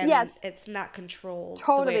around, and yes, it's not controlled.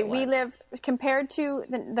 Totally, we live compared to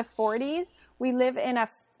the 40s. We live in a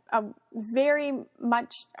very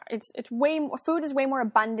much. Food is way more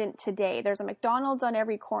abundant today. There's a McDonald's on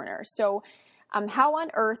every corner. So. How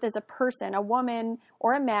on earth is a person, a woman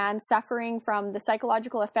or a man suffering from the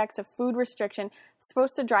psychological effects of food restriction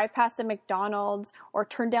supposed to drive past a McDonald's or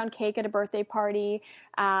turn down cake at a birthday party,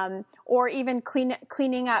 or even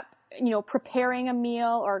cleaning up, preparing a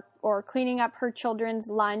meal or cleaning up her children's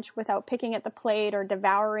lunch without picking at the plate or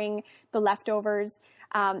devouring the leftovers?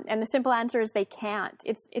 And the simple answer is they can't.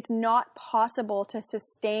 It's not possible to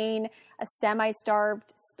sustain a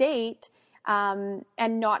semi-starved state and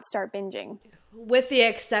not start binging. With the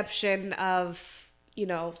exception of,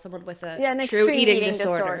 someone with an true extreme eating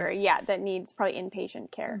disorder. Yeah, that needs probably inpatient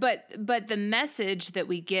care. But the message that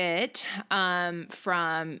we get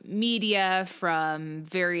from media, from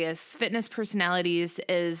various fitness personalities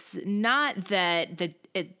is not that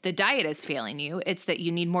the diet is failing you. It's that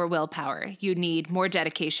you need more willpower. You need more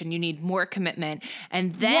dedication. You need more commitment.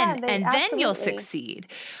 And then then you'll succeed.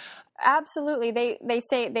 Absolutely. They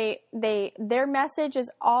say their message is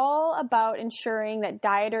all about ensuring that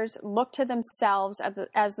dieters look to themselves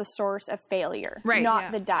as the source of failure,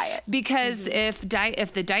 not the diet. Because if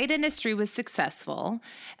the diet industry was successful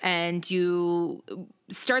and you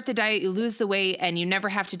start the diet, you lose the weight, and you never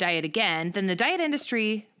have to diet again, then the diet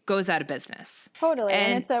industry goes out of business. Totally.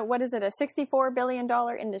 And it's a $64 billion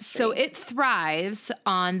industry. So it thrives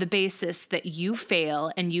on the basis that you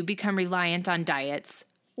fail and you become reliant on diets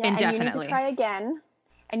indefinitely. And you need to try again,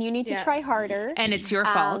 and you need to try harder. And it's your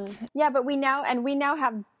fault. But we now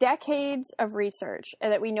have decades of research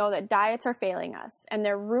that we know that diets are failing us, and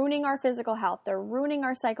they're ruining our physical health. They're ruining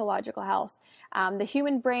our psychological health. The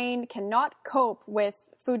human brain cannot cope with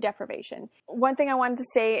food deprivation. One thing I wanted to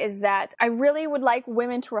say is that I really would like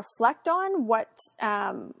women to reflect on what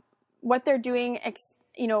they're doing,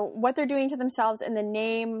 what they're doing to themselves in the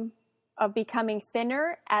name of becoming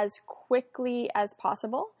thinner as quickly as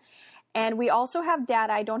possible. And we also have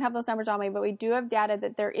data, I don't have those numbers on me, but we do have data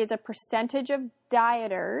that there is a percentage of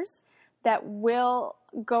dieters that will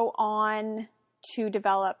go on to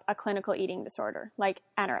develop a clinical eating disorder, like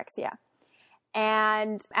anorexia.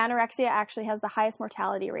 And anorexia actually has the highest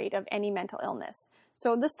mortality rate of any mental illness.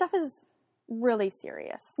 So this stuff is really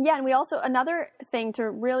serious. Yeah, and we also, another thing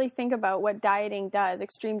to really think about what dieting does,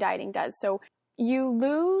 extreme dieting does. So you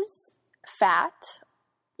lose fat,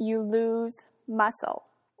 you lose muscle.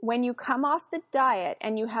 When you come off the diet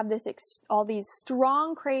and you have all these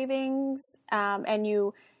strong cravings, and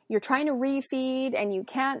you're trying to refeed and you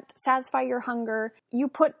can't satisfy your hunger, you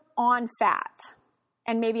put on fat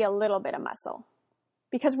and maybe a little bit of muscle,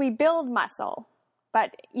 because we build muscle.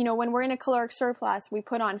 But when we're in a caloric surplus, we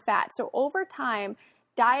put on fat. So over time,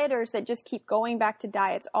 dieters that just keep going back to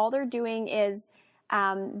diets, all they're doing is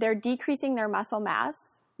they're decreasing their muscle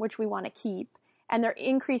mass, which we want to keep, and they're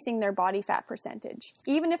increasing their body fat percentage,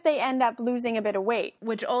 even if they end up losing a bit of weight.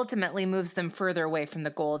 Which ultimately moves them further away from the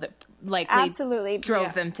goal that likely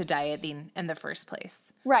drove them to dieting in the first place.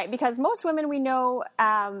 Right, because most women we know,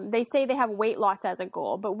 they say they have weight loss as a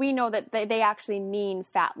goal, but we know that they actually mean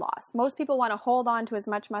fat loss. Most people want to hold on to as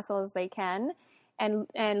much muscle as they can and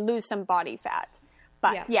lose some body fat.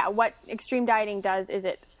 But what extreme dieting does is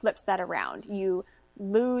it flips that around. You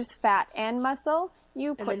lose fat and muscle,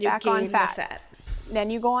 you put back on fat. Then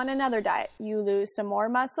you go on another diet. You lose some more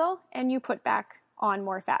muscle and you put back on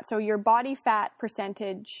more fat. So your body fat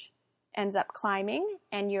percentage ends up climbing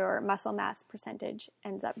and your muscle mass percentage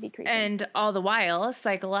ends up decreasing. And all the while,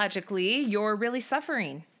 psychologically, you're really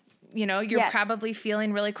suffering. You're probably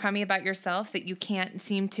feeling really crummy about yourself, that you can't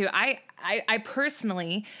seem to. I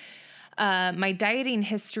personally, my dieting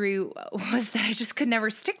history was that I just could never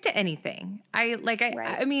stick to anything. I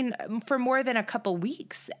mean, for more than a couple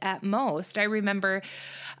weeks at most. I remember,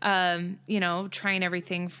 trying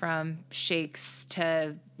everything from shakes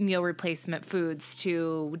to, meal replacement foods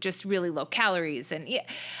to just really low calories. And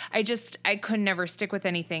I could never stick with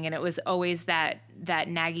anything. And it was always that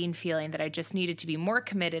nagging feeling that I just needed to be more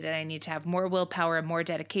committed, and I need to have more willpower and more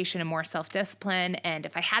dedication and more self-discipline. And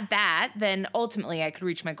if I had that, then ultimately I could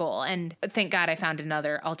reach my goal. And thank God I found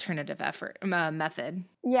another alternative method.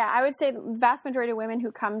 Yeah, I would say the vast majority of women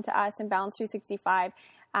who come to us in Balance 365,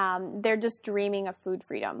 they're just dreaming of food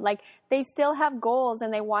freedom. Like, they still have goals,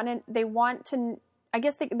 and they want to I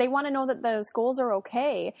guess they want to know that those goals are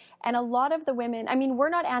okay. And a lot of the women, I mean, we're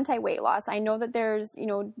not anti-weight loss. I know that there's,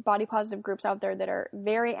 body positive groups out there that are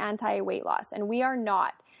very anti-weight loss, and we are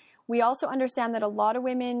not. We also understand that a lot of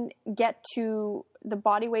women get to the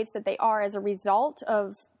body weights that they are as a result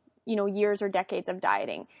of, years or decades of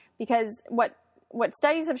dieting. Because what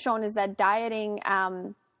studies have shown is that dieting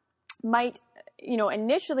might,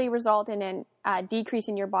 initially result in a decrease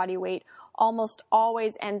in your body weight, almost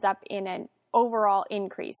always ends up in an overall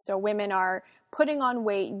increase. So women are putting on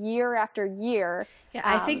weight year after year. Yeah,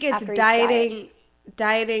 I think it's dieting.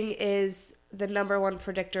 Dieting is the number one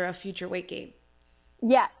predictor of future weight gain.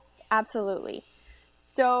 Yes, absolutely.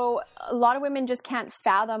 So a lot of women just can't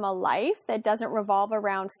fathom a life that doesn't revolve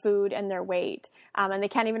around food and their weight. And they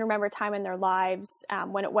can't even remember a time in their lives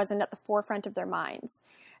when it wasn't at the forefront of their minds.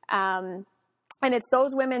 And it's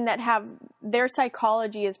those women that have their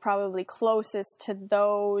psychology is probably closest to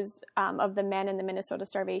those of the men in the Minnesota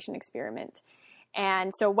Starvation Experiment.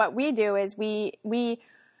 And so what we do is we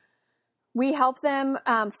help them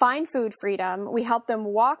find food freedom. We help them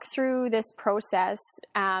walk through this process,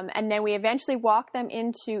 and then we eventually walk them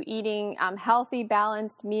into eating healthy,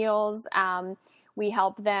 balanced meals. We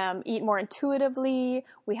help them eat more intuitively.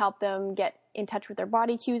 We help them get in touch with their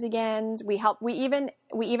body cues again. We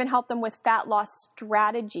even help them with fat loss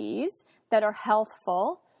strategies that are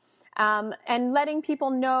healthful, and letting people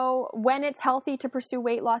know when it's healthy to pursue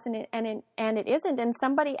weight loss and it isn't. And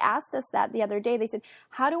somebody asked us that the other day. They said,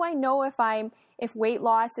 "How do I know if weight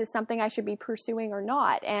loss is something I should be pursuing or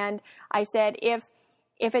not?" And I said,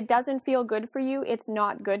 if it doesn't feel good for you, it's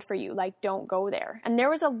not good for you. Like, don't go there. And there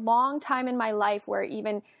was a long time in my life where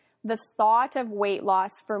even the thought of weight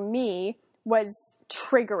loss for me was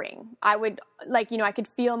triggering. I would I could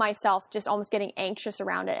feel myself just almost getting anxious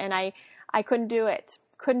around it. And I couldn't do it.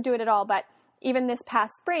 Couldn't do it at all. But even this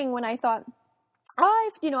past spring, when I thought,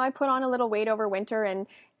 I put on a little weight over winter, and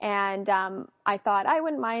I thought I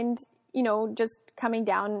wouldn't mind, just coming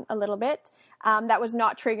down a little bit. That was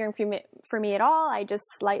not triggering for me at all. I just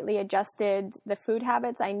slightly adjusted the food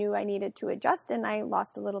habits I knew I needed to adjust, and I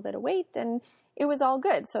lost a little bit of weight, and it was all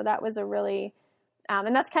good. So that was a really,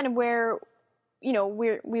 and that's kind of where,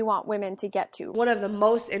 we want women to get to. One of the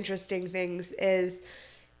most interesting things is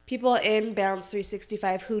people in Balance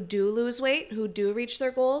 365 who do lose weight, who do reach their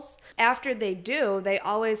goals, after they do, they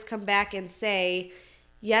always come back and say,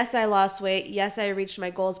 yes, I lost weight. Yes, I reached my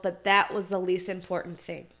goals, but that was the least important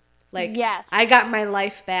thing. Like, yes. I got my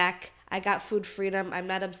life back. I got food freedom. I'm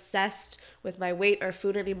not obsessed with my weight or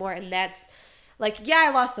food anymore. And that's like, yeah, I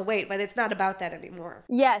lost the weight, but it's not about that anymore.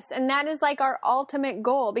 Yes. And that is like our ultimate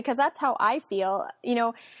goal, because that's how I feel,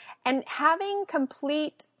 and having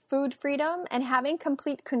complete food freedom and having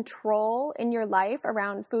complete control in your life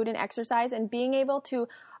around food and exercise, and being able to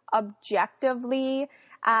objectively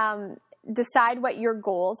decide what your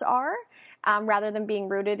goals are, rather than being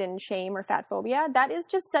rooted in shame or fat phobia. That is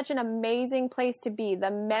just such an amazing place to be.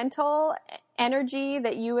 The mental energy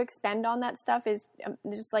that you expend on that stuff is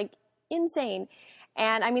just like insane.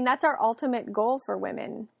 And I mean, that's our ultimate goal for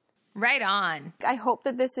women. Right on. I hope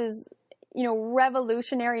that this is,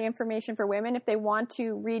 revolutionary information for women. If they want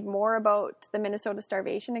to read more about the Minnesota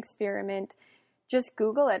Starvation Experiment, just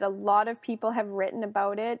Google it. A lot of people have written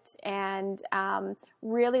about it, and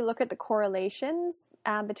really look at the correlations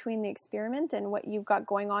between the experiment and what you've got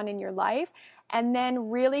going on in your life, and then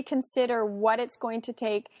really consider what it's going to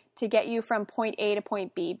take to get you from point A to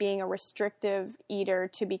point B, being a restrictive eater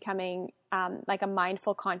to becoming like a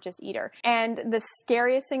mindful, conscious eater. And the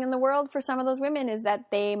scariest thing in the world for some of those women is that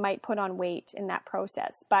they might put on weight in that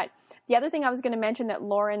process. But the other thing I was going to mention that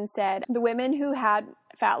Lauren said, the women who had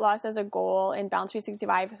fat loss as a goal in Balance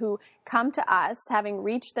 365 who come to us having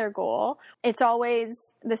reached their goal, it's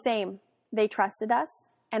always the same. They trusted us.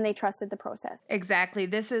 and they trusted the process. Exactly.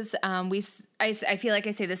 This is, I feel like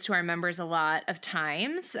I say this to our members a lot of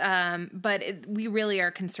times, but we really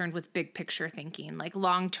are concerned with big picture thinking, like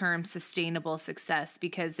long-term sustainable success,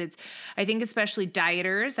 because I think especially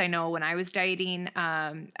dieters, I know when I was dieting,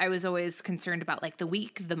 I was always concerned about like the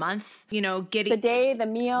week, the month, getting the day, the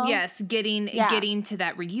meal. Yes. Getting to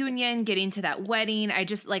that reunion, getting to that wedding. I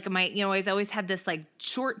just like I always had this like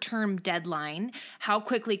short-term deadline. How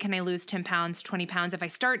quickly can I lose 10 pounds, 20 pounds? If I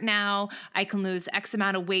start now, I can lose X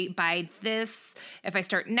amount of weight by this. If I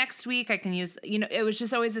start next week, I can use, it was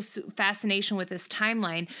just always this fascination with this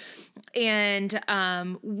timeline. And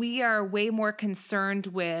we are way more concerned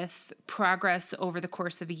with progress over the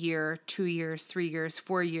course of a year, 2 years, 3 years,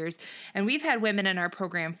 4 years. And we've had women in our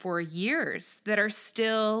program for years that are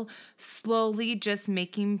still slowly just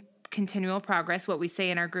making continual progress. What we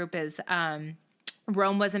say in our group is,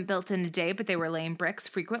 Rome wasn't built in a day, but they were laying bricks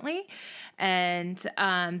frequently, and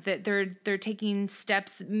that they're taking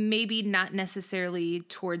steps, maybe not necessarily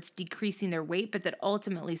towards decreasing their weight, but that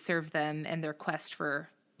ultimately serve them in their quest for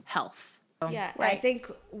health. Yeah, right. I think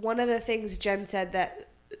one of the things Jen said that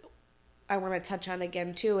I want to touch on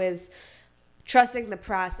again too is trusting the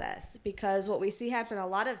process, because what we see happen a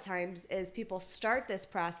lot of times is people start this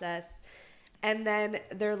process and then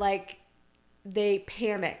they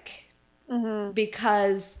panic. Mm-hmm.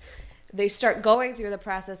 Because they start going through the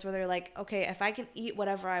process where they're like, okay, if I can eat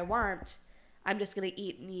whatever I want, I'm just going to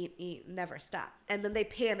eat and eat and eat and never stop. And then they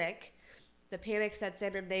panic. The panic sets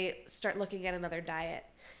in and they start looking at another diet.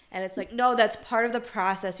 And it's like, no, that's part of the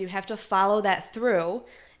process. You have to follow that through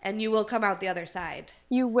and you will come out the other side.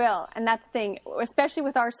 You will. And that's the thing, especially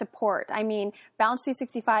with our support. I mean, Balance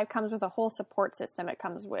 365 comes with a whole support system. It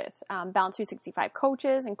comes with Balance 365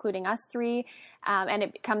 coaches, including us three. And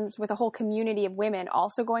it comes with a whole community of women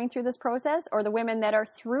also going through this process, or the women that are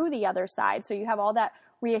through the other side. So you have all that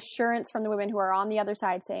reassurance from the women who are on the other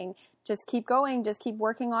side saying, just keep going, just keep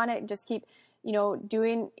working on it, just keep,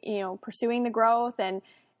 pursuing the growth and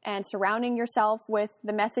surrounding yourself with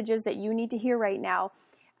the messages that you need to hear right now.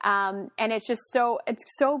 And it's so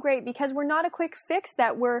great because we're not a quick fix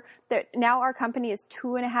that now our company is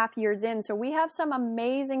 2.5 years in. So we have some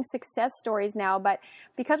amazing success stories now, but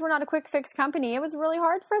because we're not a quick fix company, it was really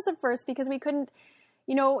hard for us at first because we couldn't,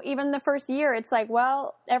 even the first year, it's like,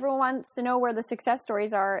 well, everyone wants to know where the success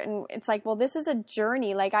stories are. And it's like, well, this is a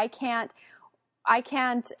journey. Like I can't,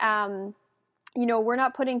 we're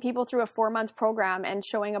not putting people through a 4-month program and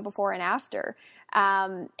showing a before and after.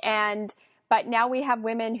 But now we have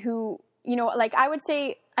women who, I would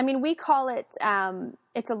say, we call it,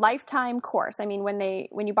 it's a lifetime course. I mean,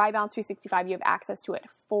 when you buy Balance 365, you have access to it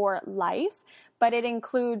for life, but it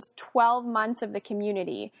includes 12 months of the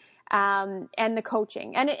community, and the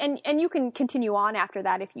coaching. And you can continue on after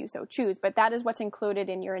that if you so choose, but that is what's included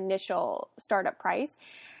in your initial startup price.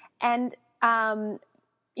 And,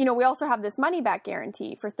 we also have this money back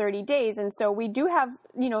guarantee for 30 days. And so we do have,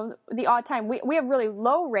 the odd time. We have really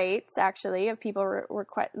low rates, actually, of people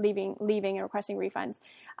leaving and requesting refunds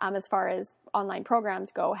as far as online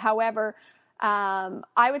programs go. However,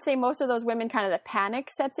 I would say most of those women kind of the panic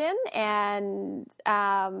sets in and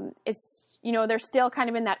they're still kind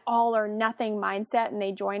of in that all or nothing mindset, and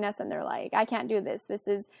they join us and they're like, I can't do this. This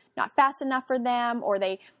is not fast enough for them, or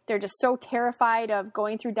they're just so terrified of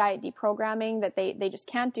going through diet deprogramming that they just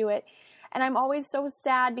can't do it. And I'm always so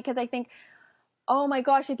sad because I think, oh my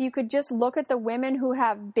gosh, if you could just look at the women who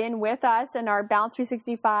have been with us and our Balance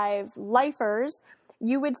 365 lifers,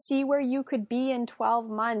 you would see where you could be in 12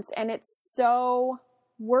 months, and it's so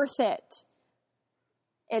worth it.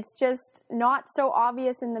 It's just not so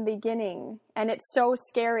obvious in the beginning, and it's so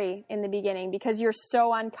scary in the beginning because you're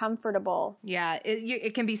so uncomfortable. Yeah,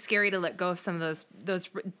 it can be scary to let go of some of those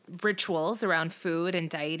rituals around food and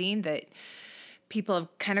dieting that people have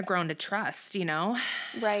kind of grown to trust,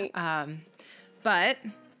 Right. But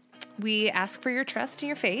we ask for your trust and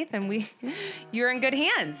your faith, and you're in good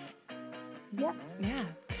hands. Yes. Yeah.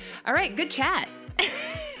 All right. Good chat.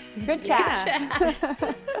 Good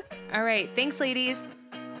chat. All right. Thanks, ladies.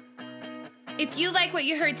 If you like what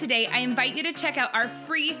you heard today, I invite you to check out our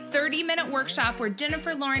free 30-minute workshop where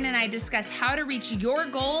Jennifer, Lauren, and I discuss how to reach your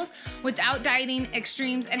goals without dieting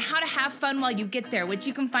extremes and how to have fun while you get there, which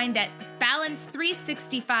you can find at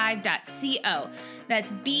balance365.co.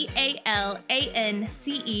 That's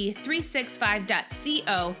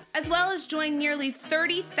BALANCE365.co, as well as join nearly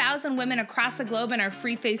 30,000 women across the globe in our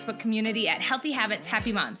free Facebook community at Healthy Habits,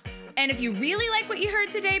 Happy Moms. And if you really like what you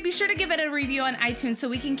heard today, be sure to give it a review on iTunes so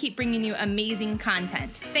we can keep bringing you amazing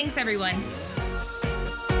content. Thanks, everyone.